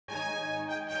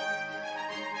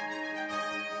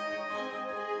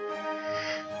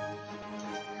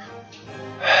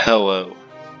Hello,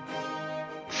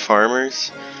 farmers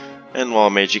and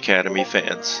Lawmage Academy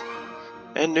fans,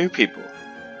 and new people.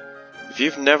 If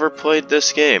you've never played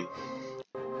this game,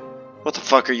 what the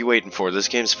fuck are you waiting for? This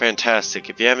game's fantastic.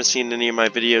 If you haven't seen any of my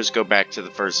videos, go back to the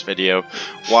first video,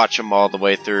 watch them all the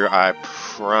way through. I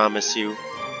promise you,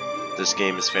 this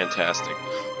game is fantastic.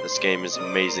 This game is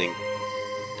amazing.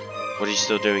 What are you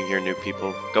still doing here, new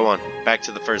people? Go on, back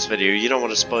to the first video. You don't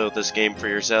want to spoil this game for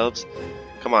yourselves.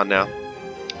 Come on now.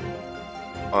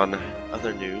 On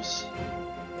other news,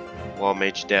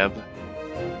 Lawmage Dev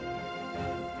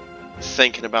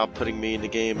thinking about putting me in the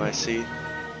game, I see.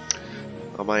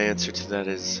 Well, my answer to that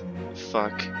is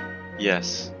fuck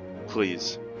yes,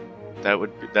 please.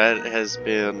 That has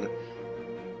been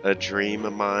a dream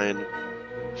of mine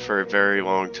for a very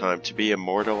long time, to be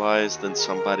immortalized in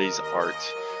somebody's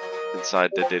art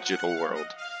inside the digital world.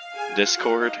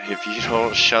 Discord, if you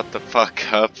don't shut the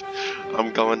fuck up,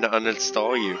 I'm going to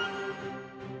uninstall you.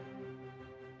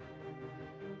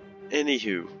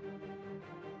 Anywho,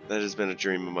 that has been a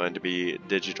dream of mine, to be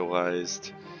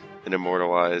digitalized and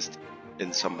immortalized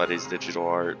in somebody's digital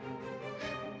art.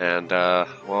 And,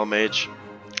 Lawmage,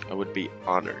 I would be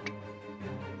honored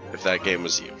if that game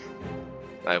was you.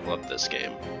 I love this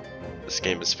game. This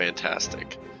game is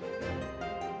fantastic.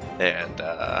 And,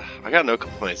 I got no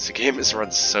complaints. The game has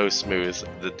run so smooth.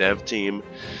 The dev team,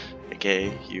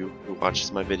 aka you who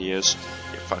watches my videos,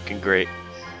 you're fucking great.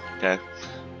 Okay?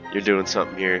 You're doing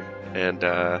something here. And,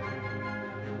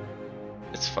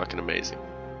 it's fucking amazing.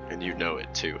 And you know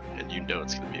it too. And you know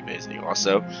it's gonna be amazing.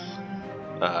 Also,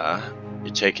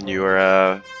 you're taking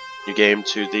your game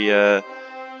to the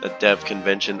dev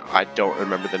convention. I don't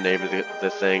remember the name of the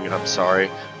thing, I'm sorry.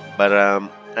 But,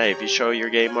 hey, if you show your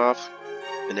game off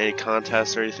in any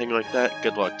contest or anything like that,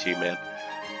 good luck to you, man.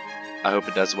 I hope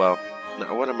it does well.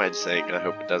 Now, what am I saying? I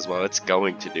hope it does well. It's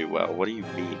going to do well. What do you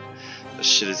mean? This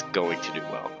shit is going to do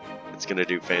well. It's gonna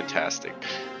do fantastic.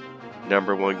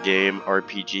 #1 game,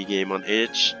 RPG game on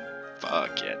itch.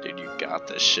 Fuck yeah, dude, you got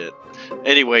this shit.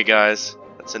 Anyway, guys,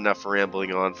 that's enough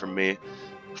rambling on from me.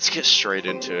 Let's get straight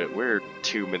into it. We're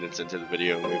 2 minutes into the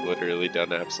video and we've literally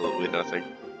done absolutely nothing.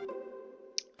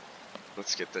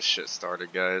 Let's get this shit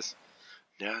started, guys.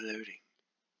 Now loading.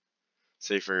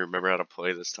 See if we remember how to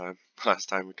play this time. Last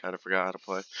time we kind of forgot how to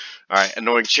play. Alright,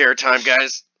 annoying chair time,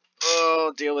 guys.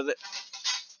 Oh, deal with it.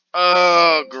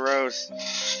 Oh, gross.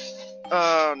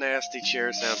 Oh, nasty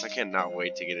chair sounds. I cannot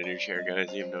wait to get a new chair,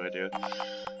 guys. You have no idea.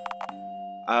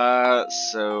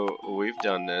 So we've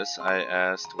done this. I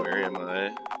asked, where am I?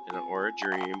 In an or a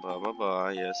dream, blah, blah, blah.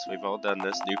 Yes, we've all done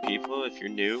this. New people, if you're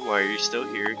new, why are you still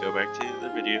here? Go back to the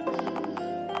video.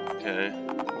 Okay.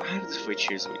 What happens if we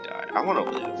choose we die? I want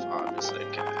to live, obviously.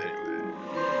 Okay, anyway.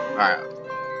 Alright,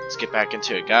 let's get back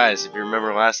into it. Guys, if you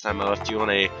remember last time I left you on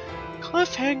a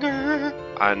cliffhanger.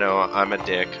 I know, I'm a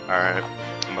dick, alright?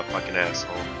 I'm a fucking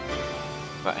asshole.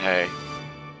 But hey,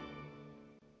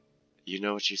 you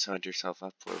know what you signed yourself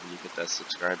up for when you hit that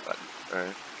subscribe button,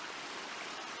 alright?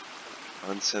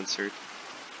 Uncensored,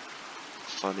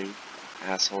 funny,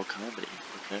 asshole comedy,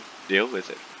 okay? Deal with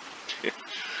it.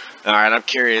 Alright, I'm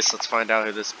curious. Let's find out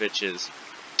who this bitch is.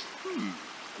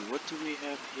 What do we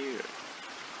have here?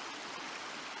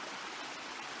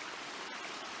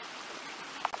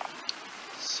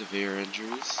 Severe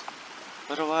injuries,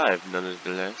 but alive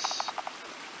nonetheless.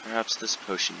 Perhaps this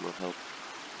potion will help.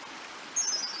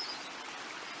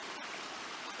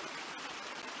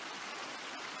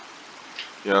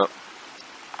 Yeah.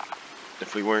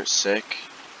 If we weren't sick,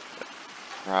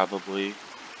 we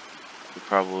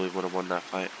probably would have won that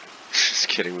fight. Just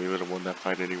kidding, we would have won that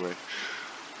fight anyway.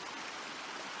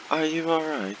 Are you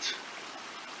alright?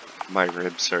 My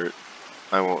ribs hurt.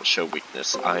 I won't show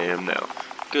weakness. I am now.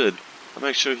 Good. I'm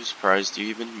actually surprised you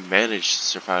even managed to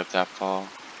survive that fall.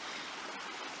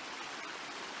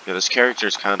 Yeah, this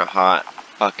character's kinda hot.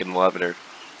 Fucking loving her.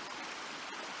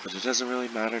 But it doesn't really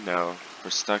matter now. We're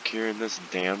stuck here in this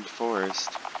damned forest.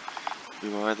 We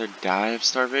will either die of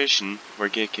starvation or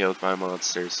get killed by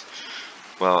monsters.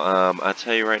 Well, I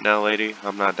tell you right now, lady,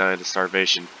 I'm not dying of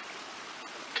starvation.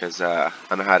 Cause, I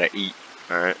know how to eat,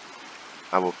 alright?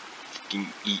 I will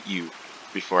fucking eat you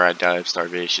before I die of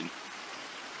starvation.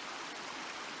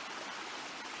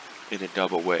 In a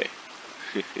double way.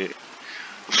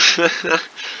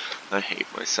 I hate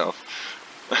myself.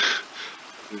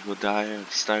 We will die of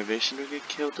starvation or get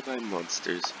killed by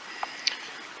monsters.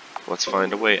 Let's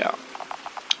find a way out.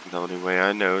 The only way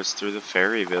I know is through the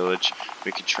fairy village.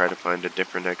 We could try to find a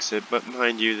different exit, but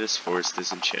mind you, this forest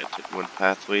is enchanted. One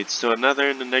path leads to another,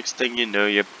 and the next thing you know,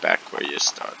 you're back where you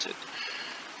started.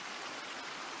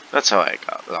 That's how I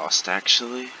got lost,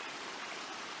 actually.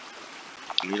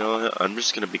 You know, I'm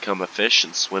just gonna become a fish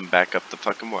and swim back up the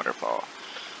fucking waterfall.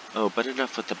 Oh, but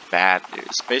enough with the bad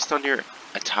news. Based on your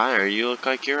attire, you look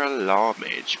like you're a law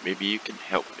mage. Maybe you can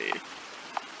help me.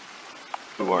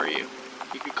 Who are you?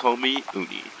 You can call me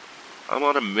Uni. I'm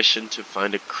on a mission to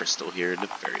find a crystal here in the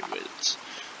fairy woods.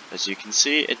 As you can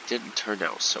see, it didn't turn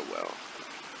out so well.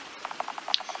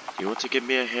 You want to give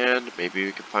me a hand? Maybe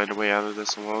we can find a way out of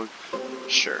this alone?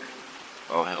 Sure.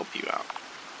 I'll help you out.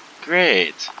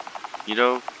 Great! You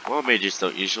know, law mages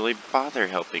don't usually bother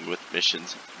helping with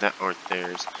missions that aren't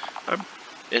theirs.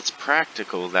 It's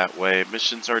practical that way.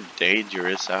 Missions are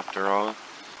dangerous after all.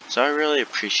 So I really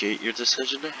appreciate your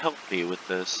decision to help me with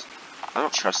this. I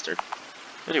don't trust her.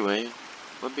 Anyway,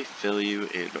 let me fill you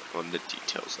in on the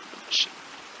details of the mission.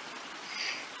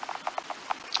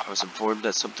 I was informed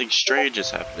that something strange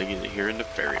is happening here in the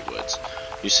fairy woods.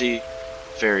 You see,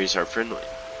 fairies are friendly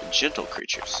and gentle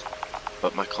creatures.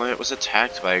 But my client was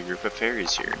attacked by a group of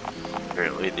fairies here.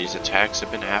 Apparently these attacks have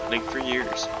been happening for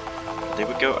years. They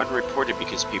would go unreported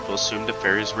because people assumed the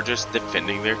fairies were just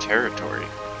defending their territory.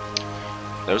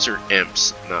 Those are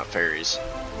imps, not fairies.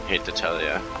 Hate to tell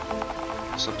ya.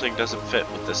 Something doesn't fit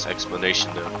with this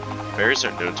explanation though. Fairies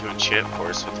are known to enchant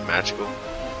forests with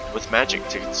magic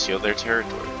to conceal their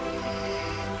territory.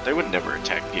 They would never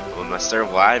attack people unless their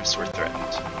lives were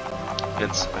threatened.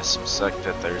 Hence, I suspect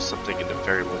that there's something in the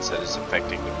fairy woods that is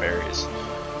affecting the fairies.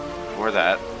 Or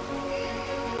that.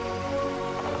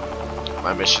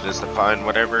 My mission is to find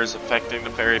whatever is affecting the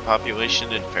fairy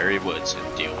population in fairy woods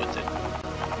and deal with it.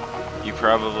 You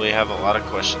probably have a lot of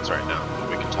questions right now, but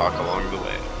we can talk along the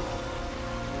way.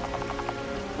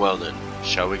 Well then,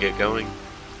 shall we get going?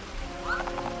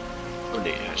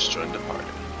 Oni has joined the party.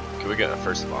 Can we go?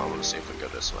 First of all, I want to see if we can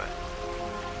go this way.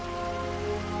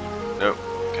 Nope.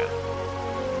 Okay.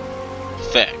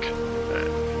 Feck.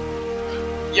 Right.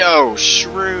 Yo,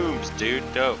 shrooms,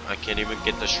 dude. Dope. I can't even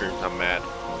get the shrooms. I'm mad.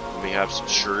 Let me have some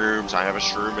shrooms. I have a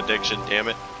shroom addiction. Damn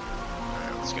it.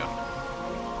 Alright, let's go.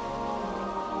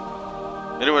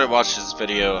 Anyone that watches this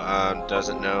video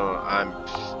doesn't know I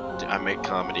make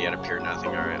comedy out of pure nothing.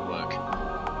 Alright, look.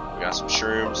 We got some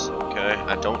shrooms. Okay.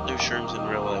 I don't do shrooms in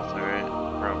real life. Alright.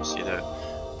 I promise you that.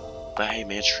 But hey,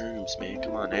 man, shrooms, man.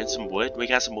 Come on, and some wood. We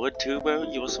got some wood too, bro.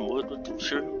 You want some wood with the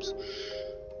shrooms?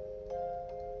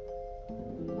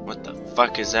 What the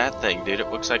fuck is that thing, dude? It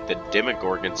looks like the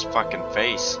Demogorgon's fucking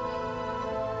face.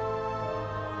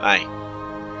 Hey.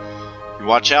 You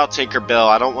watch out, Tinkerbell.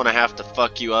 I don't want to have to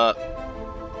fuck you up.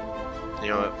 You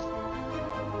know what?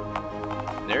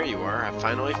 There you are. I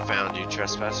finally found you,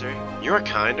 trespasser. You are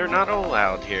kind or not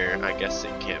allowed here. I guess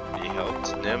it can't be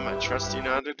helped. Nim, I trust you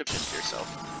now to defend yourself.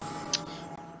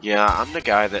 Yeah, I'm the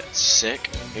guy that's sick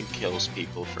and kills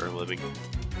people for a living.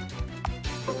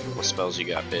 What spells you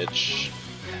got, bitch?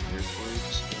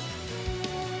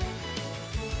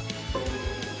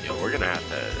 Yo, we're gonna have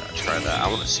to try that. I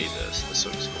want to see this. This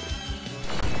looks cool.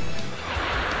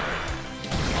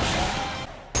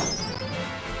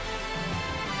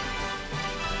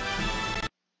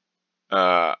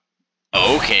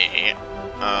 Okay.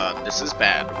 This is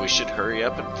bad. We should hurry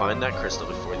up and find that crystal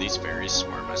before these fairies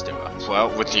swarm us to us. Well,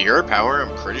 with your power,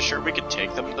 I'm pretty sure we could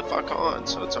take them the fuck on,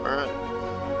 so it's alright.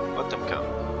 Let them come.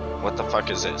 What the fuck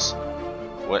is this?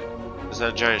 What? Is that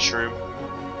a giant shroom?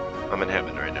 I'm in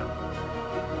heaven right now.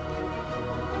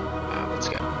 Let's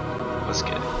go. Let's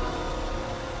get it.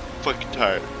 Fucking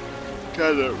tired.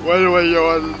 Kinda, why do I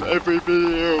yawn every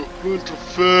video? What the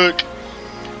fuck?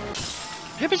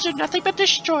 Humans are nothing but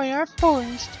destroy our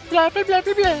forest. Blah blah blah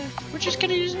blah blah. We're just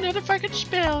gonna use another fucking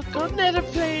spell called Nether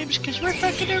Flames because we're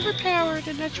fucking overpowered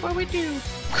and that's what we do.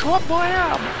 Come boy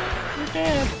up. We're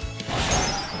dead.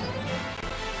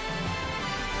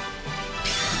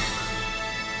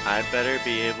 I better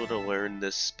be able to learn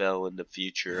this spell in the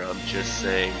future. I'm just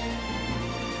saying.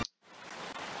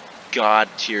 God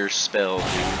tier spell, dude.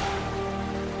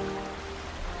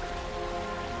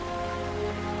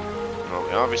 Well,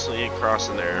 we obviously ain't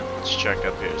crossing there. Let's check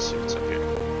up here, see what's up here.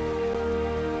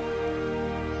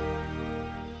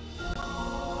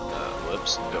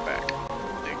 Whoops, go back.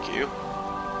 Thank you.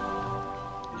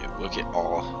 Yeah, look at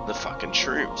all the fucking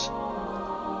shrooms.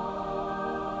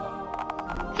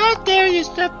 How dare you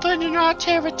step foot in our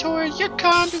territory? Your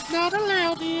kind is not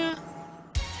allowed here.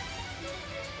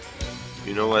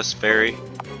 You know what's fairy?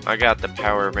 I got the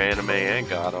power of anime and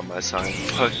God on my side.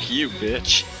 Fuck you,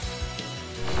 bitch.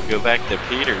 Go back to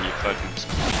Peter, you fucking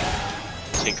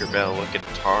Tinkerbell looking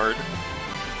tard.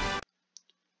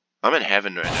 I'm in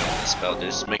heaven right now with this spell, dude.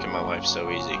 This is making my life so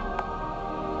easy.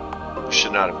 You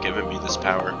should not have given me this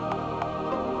power.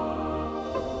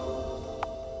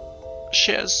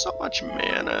 She has so much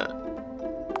mana.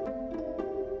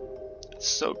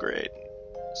 So great.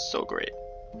 So great.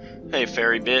 Hey,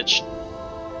 fairy bitch.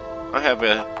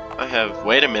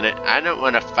 Wait a minute. I don't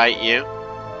want to fight you.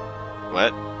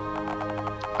 What?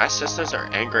 My sisters are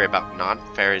angry about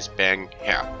non-fairies being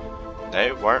here.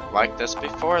 They weren't like this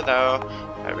before, though.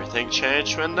 Everything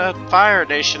changed when the Fire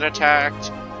Nation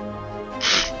attacked.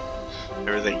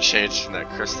 Everything changed when that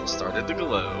crystal started to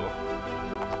glow.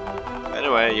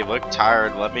 Anyway, you look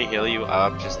tired. Let me heal you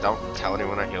up. Just don't tell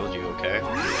anyone I healed you, okay?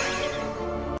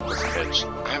 Bitch,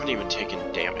 I haven't even taken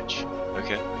damage,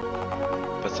 okay?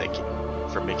 But thank you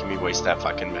for making me waste that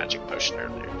fucking magic potion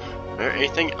earlier. Is there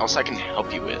anything else I can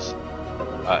help you with?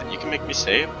 You can make me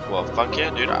save? Well, fuck yeah,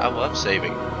 dude. I love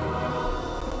saving.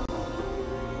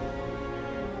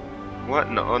 What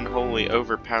an unholy,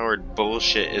 overpowered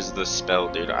bullshit is this spell,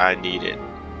 dude. I need it.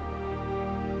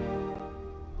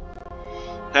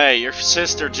 Hey, your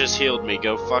sister just healed me.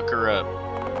 Go fuck her up.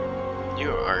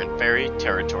 You are in fairy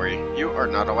territory. You are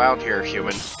not allowed here,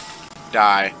 human.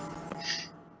 Die.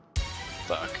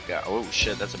 Fuck. God. Oh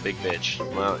shit, that's a big bitch.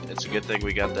 Well, it's a good thing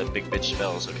we got that big bitch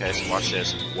spells, okay? So watch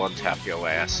this. One tap your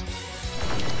ass.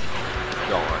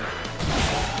 Gone.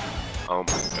 Oh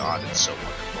my god, it's so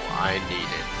wonderful. I need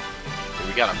it. Dude,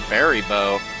 we got a fairy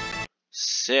bow.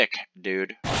 Sick,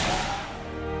 dude.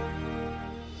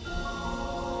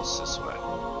 What's this way?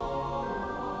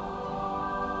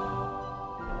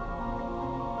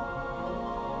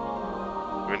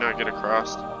 Can we not get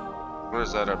across? What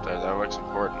is that up there? That looks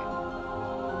important.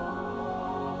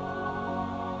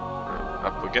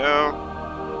 Up we go.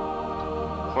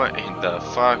 What in the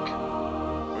fuck?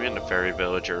 Are we in the fairy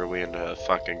village or are we in the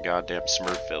fucking goddamn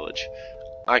Smurf village?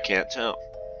 I can't tell.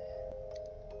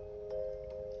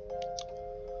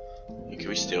 Can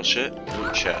we steal shit?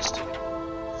 Ooh, chest.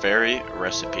 Fairy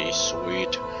recipe,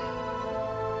 sweet.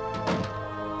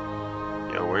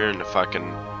 Yo, we're in the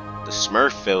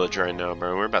Smurf village right now,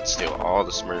 bro. We're about to steal all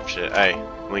the Smurf shit. Hey,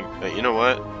 Link, you know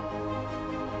what?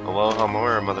 Aloha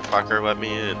more, motherfucker, let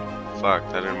me in. Fuck,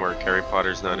 that didn't work. Harry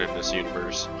Potter's not in this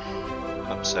universe.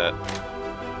 Upset.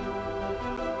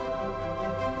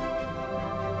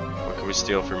 What can we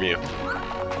steal from you?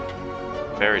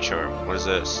 Fairy charm. What is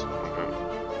this?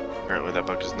 Apparently that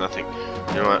book is nothing.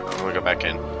 You know what? I'm gonna go back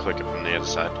in. Click it from the other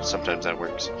side. Sometimes that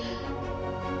works.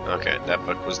 Okay, that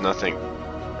book was nothing.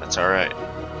 That's alright.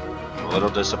 I'm a little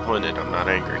disappointed. I'm not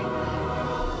angry.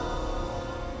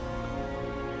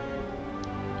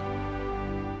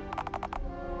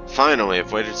 Finally,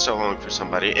 I've waited so long for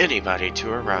anybody to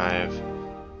arrive.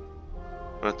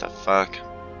 What the fuck?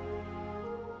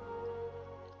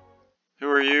 Who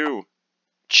are you?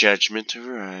 Judgment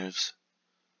arrives.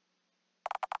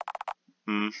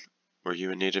 Were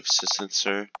you a native assistant,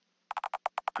 sir?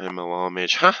 I'm a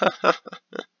lawmage. Ha ha ha!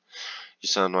 You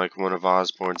sound like one of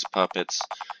Osborne's puppets.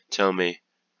 Tell me,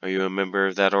 are you a member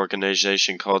of that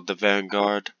organization called the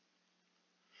Vanguard?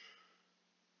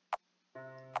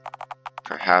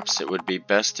 Perhaps it would be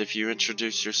best if you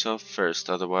introduce yourself first,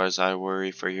 otherwise I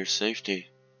worry for your safety.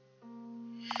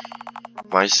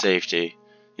 My safety?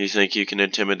 You think you can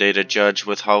intimidate a judge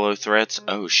with hollow threats?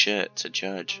 Oh shit, it's a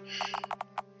judge.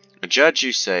 A judge,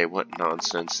 you say? What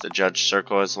nonsense. The judge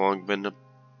circle has long been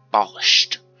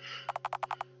abolished.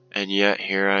 And yet,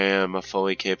 here I am, a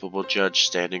fully capable judge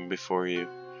standing before you.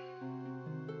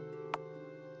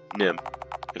 Nim,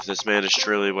 if this man is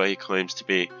truly what he claims to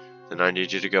be, then I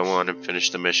need you to go on and finish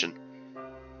the mission.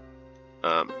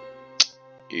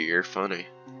 You're funny.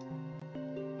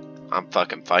 I'm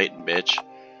fucking fighting, bitch.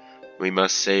 We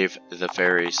must save the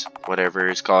fairies. Whatever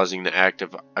is causing the act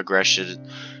of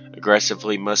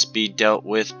aggressively must be dealt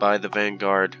with by the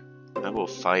Vanguard. I will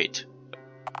fight.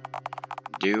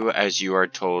 Do as you are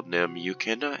told, Nim. You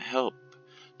cannot help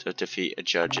to defeat a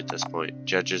judge at this point.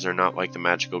 Judges are not like the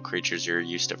magical creatures you're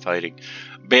used to fighting.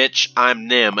 Bitch, I'm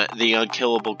Nim, the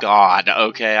unkillable god.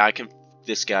 Okay, I can f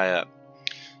this guy up.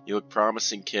 You look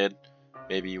promising, kid.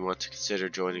 Maybe you want to consider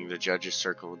joining the judges'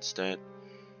 circle instead.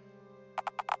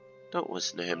 Don't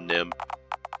listen to him, Nim.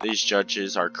 These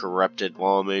judges are corrupted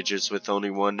law mages with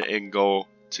only one end goal: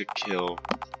 to kill.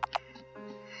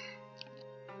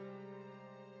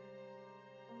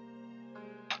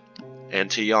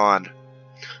 And to yawn.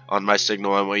 On my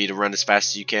signal, I want you to run as fast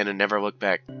as you can and never look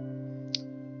back.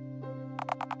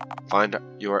 Find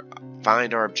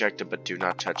our objective, but do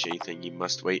not touch anything. You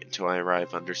must wait until I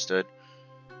arrive, understood?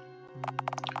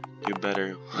 You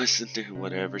better listen to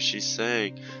whatever she's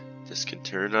saying. This can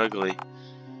turn ugly.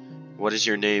 What is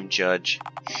your name, Judge?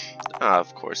 Ah,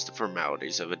 of course, the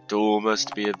formalities of a duel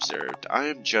must be observed. I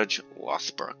am Judge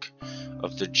Lothbrok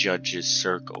of the Judges'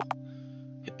 Circle.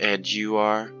 And you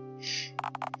are?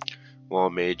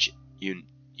 Lawmage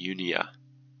Unia.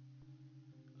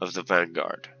 of the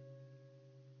Vanguard.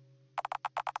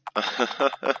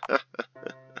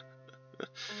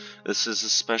 This is a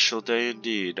special day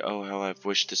indeed. Oh, how I've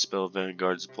wished to spill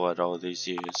Vanguard's blood all these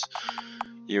years.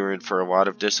 You were in for a lot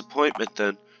of disappointment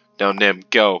then. Now, Nim,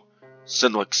 go.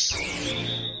 Sinlix.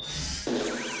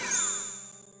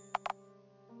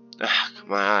 Ah,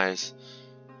 my eyes.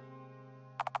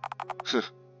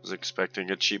 Was expecting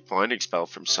a cheap blinding spell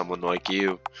from someone like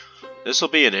you. This will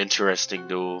be an interesting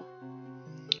duel.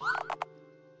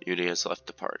 Uni has left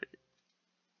the party.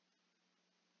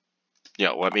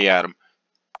 Yeah, let me at him.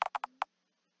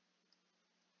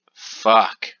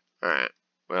 Fuck. Alright.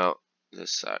 Well,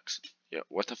 this sucks. Yeah,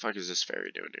 what the fuck is this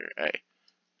fairy doing here? Hey.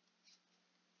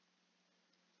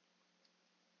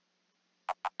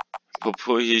 But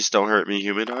please don't hurt me,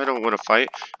 human. I don't want to fight.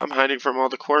 I'm hiding from all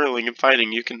the quarreling and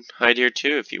fighting. You can hide here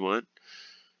too if you want.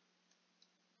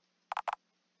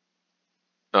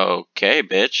 Okay,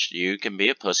 bitch. You can be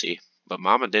a pussy. But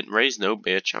mama didn't raise no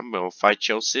bitch. I'm gonna fight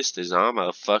your sisters. I'm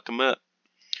gonna fuck them up.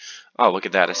 Oh, look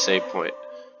at that. A save point.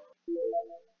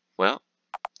 Well.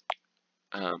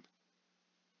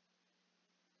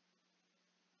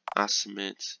 I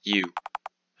submit you.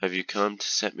 Have you come to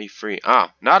set me free?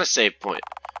 Ah, not a save point.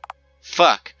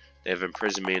 Fuck! They have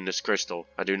imprisoned me in this crystal.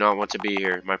 I do not want to be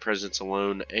here. My presence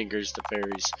alone angers the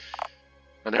fairies.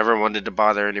 I never wanted to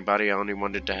bother anybody. I only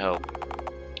wanted to help.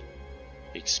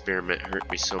 The experiment hurt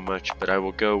me so much, but I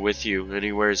will go with you.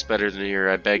 Anywhere is better than here,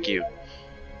 I beg you.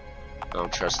 I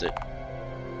don't trust it.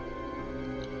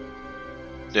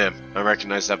 Damn, I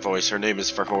recognize that voice. Her name is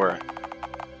Fahora.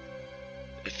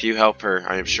 If you help her,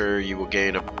 I am sure you will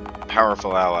gain a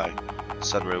powerful ally.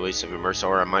 Sudden release of immerse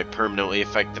aura might permanently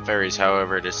affect the fairies,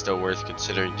 however, it is still worth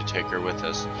considering to take her with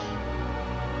us.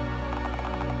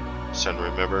 Son,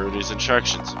 remember these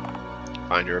instructions.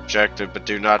 Find your objective, but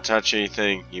do not touch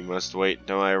anything. You must wait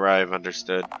until I arrive,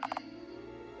 understood?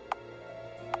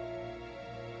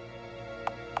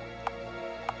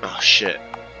 Oh shit.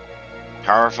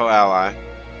 Powerful ally.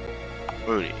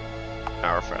 Uni.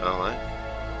 Powerful ally.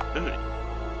 Uni.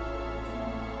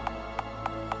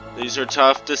 These are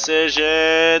tough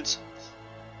decisions.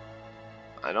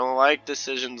 I don't like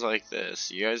decisions like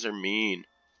this. You guys are mean.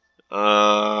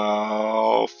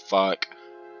 Oh, fuck.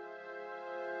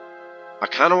 I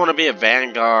kind of want to be a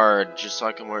Vanguard just so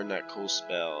I can learn that cool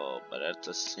spell, but at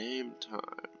the same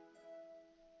time.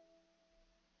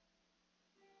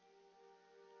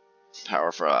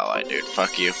 Powerful ally, dude.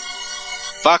 Fuck you.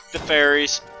 Fuck the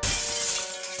fairies.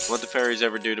 What'd the fairies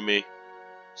ever do to me?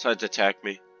 Besides attack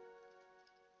me.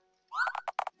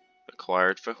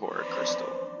 Acquired Fahora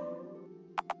crystal.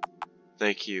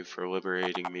 Thank you for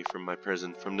liberating me from my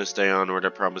prison. From this day onward, I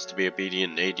promise to be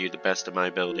obedient and aid you the best of my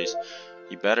abilities.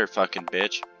 You better, fucking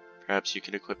bitch. Perhaps you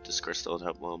can equip this crystal and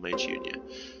help Lawmage Union.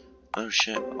 Oh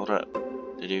shit, hold up.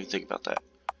 Didn't even think about that.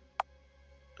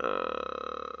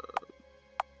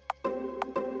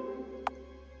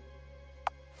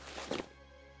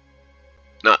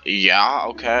 No, yeah,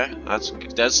 okay.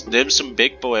 That's them some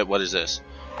big boy. What is this?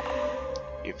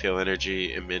 You feel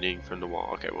energy emitting from the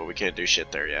wall. Okay, well we can't do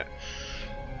shit there yet.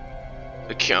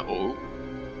 I can't. Oh.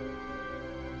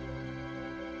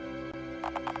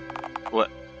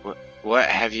 What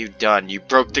have you done? You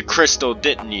broke the crystal,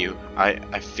 didn't you?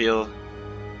 I feel.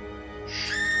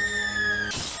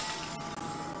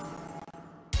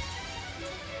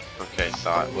 Okay,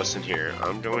 thought. Listen here.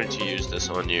 I'm going to use this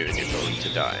on you, and you're going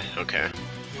to die. Okay.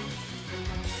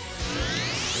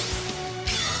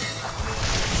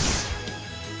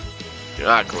 You're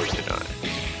not going to die.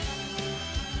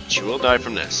 But you will die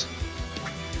from this.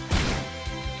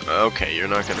 Okay, you're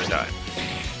not gonna die.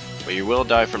 But you will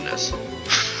die from this.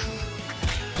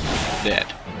 Dead.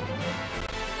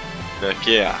 Heck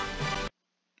yeah.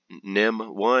 Nim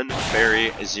 1,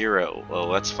 Fairy 0. Well,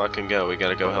 let's fucking go. We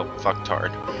gotta go help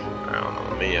Fucktard. I don't know,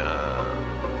 let me,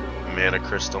 Mana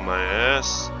Crystal my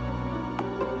ass.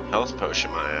 Health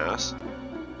Potion my ass.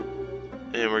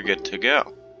 And we're good to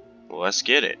go. Well, let's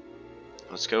get it.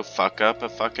 Let's go fuck up a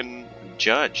fucking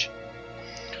judge.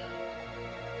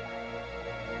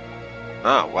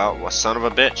 Oh, well, son of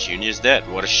a bitch. Unia's dead.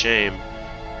 What a shame.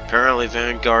 Apparently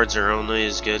Vanguards are only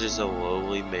as good as a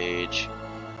lowly mage.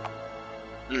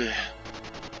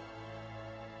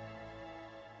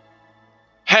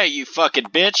 Hey, you fucking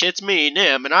bitch. It's me,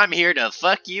 Nim, and I'm here to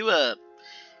fuck you up.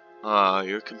 Ah,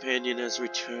 your companion has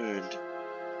returned.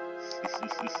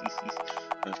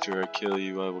 After I kill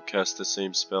you, I will cast the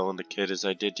same spell on the kid as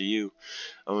I did to you.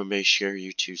 I will make sure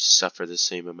you two suffer the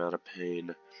same amount of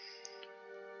pain.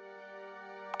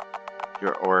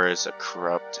 Your aura is as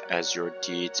corrupt as your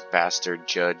deeds, bastard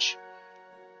judge.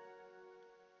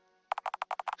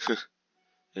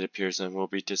 It appears I will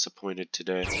be disappointed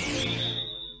today.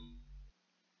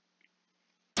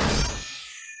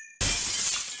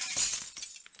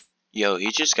 Yo,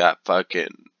 he just got fucking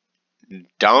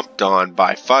dumped on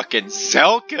by fucking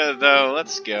Selka, though.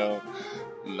 Let's go.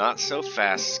 Not so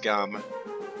fast, scum.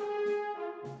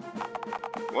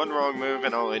 One wrong move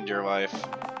and I'll end your life.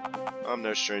 I'm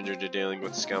no stranger to dealing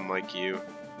with scum like you.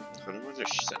 I don't wonder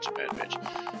she's such a bad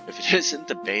bitch. If it isn't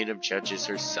the bane of judges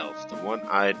herself, the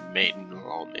one-eyed maiden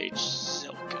Lawmage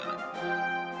Selka.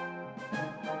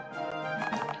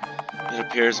 It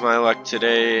appears my luck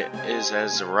today is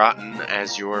as rotten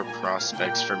as your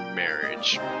prospects for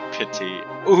marriage. Pity.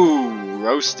 Ooh,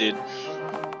 roasted.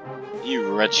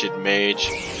 You wretched mage.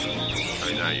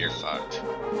 Oh, now you're fucked.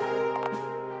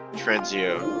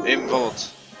 Trenzio.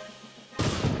 Involt.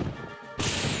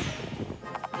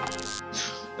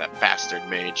 That bastard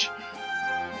mage.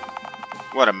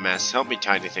 What a mess. Help me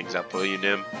tidy things up, will you,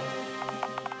 Nim?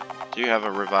 Do you have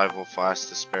a revival flask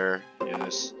to spare?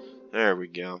 Yes. There we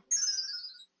go.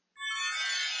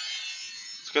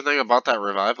 Good thing about that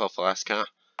revival flask, huh?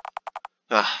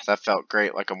 Ah, that felt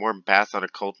great, like a warm bath on a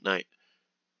cold night.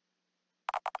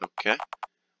 Okay.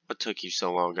 What took you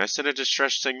so long? I sent a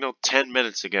distress signal 10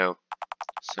 minutes ago.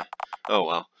 Oh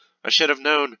well. I should have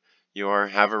known. You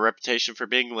have a reputation for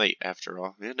being late, after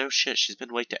all. Yeah, no shit, she's been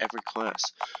late to every class.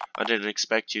 I didn't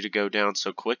expect you to go down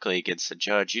so quickly against the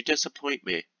judge. You disappoint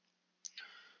me.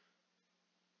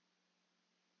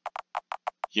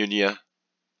 Yunya.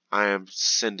 I am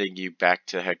sending you back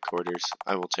to headquarters.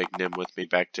 I will take Nim with me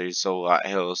back to Zolot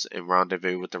Hills and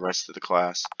rendezvous with the rest of the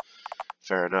class.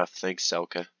 Fair enough. Thanks,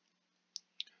 Selka.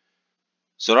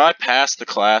 So did I pass the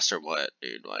class or what,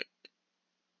 dude? Like,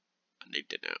 I need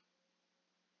to know.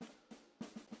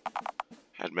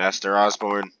 Headmaster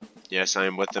Osborne. Yes, I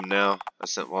am with them now. I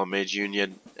sent Lawmage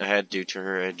Union ahead due to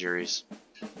her injuries.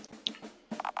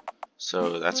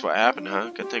 So that's what happened, huh?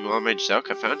 Good thing Lawmage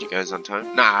Selka found you guys on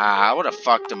time. Nah, I would have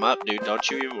fucked them up, dude. Don't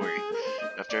you even worry.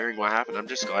 After hearing what happened, I'm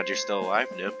just glad you're still alive,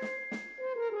 Nim.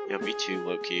 Yeah, me too,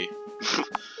 low-key.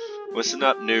 Listen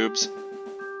up, noobs.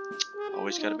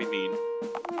 Always gotta be mean.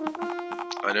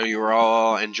 I know you were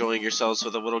all enjoying yourselves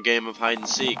with a little game of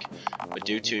hide-and-seek, but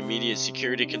due to immediate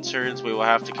security concerns, we will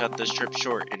have to cut this trip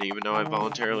short, and even though I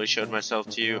voluntarily showed myself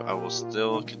to you, I will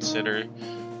still consider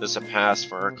this a pass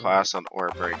for our class on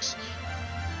aura breaks.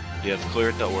 You have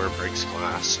cleared the aura breaks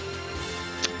class.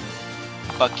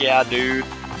 Fuck yeah, dude.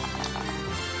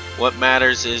 What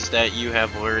matters is that you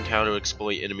have learned how to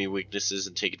exploit enemy weaknesses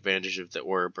and take advantage of the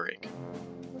aura break.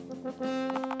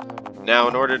 Now,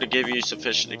 in order to give you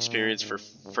sufficient experience for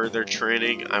further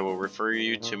training, I will refer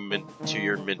you to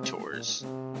your mentors.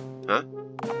 Huh?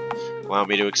 Allow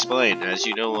me to explain. As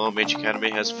you know, Lawmage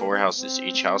Academy has 4 houses.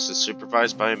 Each house is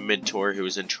supervised by a mentor who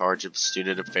is in charge of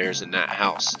student affairs in that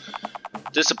house.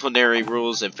 Disciplinary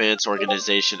rules, advanced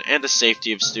organization, and the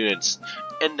safety of students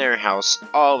in their house,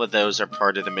 all of those are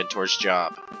part of the mentor's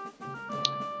job.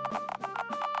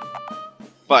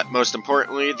 But most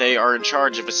importantly, they are in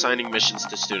charge of assigning missions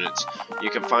to students. You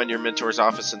can find your mentor's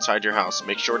office inside your house.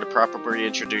 Make sure to properly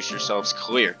introduce yourselves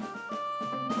clear.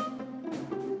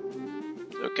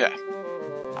 Okay.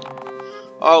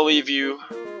 I'll leave you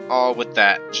all with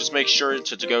that. Just make sure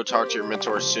to go talk to your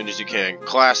mentor as soon as you can.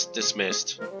 Class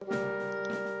dismissed.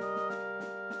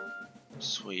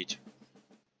 Sweet.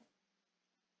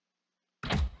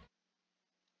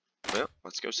 Well,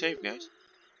 let's go save, guys.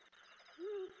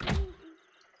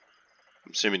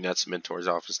 I'm assuming that's the mentor's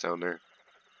office down there.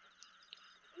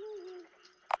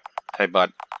 Hey,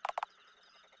 bud.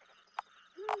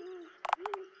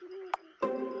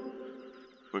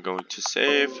 We're going to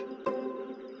save.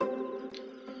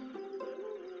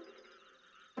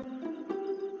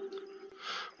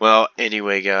 Well,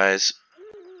 anyway, guys.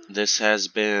 This has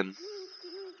been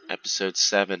episode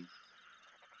 7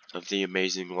 of the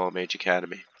amazing Lawmage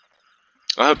Academy.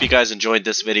 I hope you guys enjoyed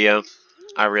this video.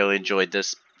 I really enjoyed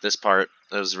this part.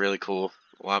 It was really cool.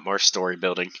 A lot more story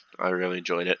building. I really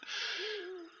enjoyed it.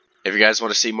 If you guys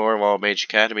want to see more Lawmage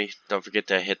Academy, don't forget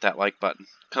to hit that like button.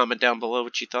 Comment down below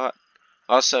what you thought.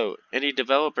 Also, any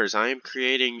developers, I am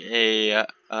creating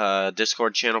a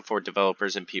Discord channel for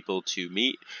developers and people to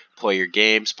meet, play your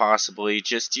games possibly.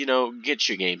 Just, you know, get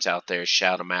your games out there,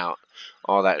 shout them out,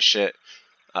 all that shit.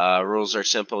 Rules are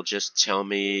simple. Just tell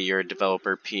me you're a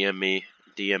developer, PM me,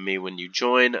 DM me when you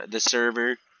join the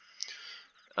server.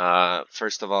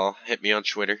 First of all, hit me on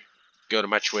Twitter. Go to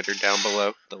my Twitter down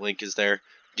below. The link is there.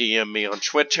 DM me on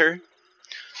Twitter.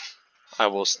 I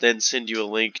will then send you a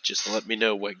link. Just let me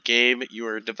know what game you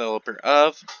are a developer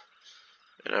of.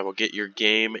 And I will get your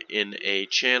game in a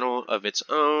channel of its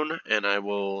own. And I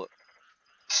will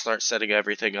start setting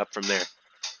everything up from there.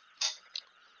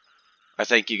 I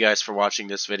thank you guys for watching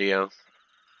this video,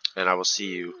 and I will see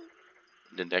you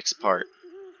in the next part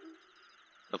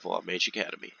of Lawmage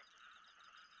Academy.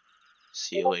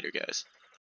 See you later, guys.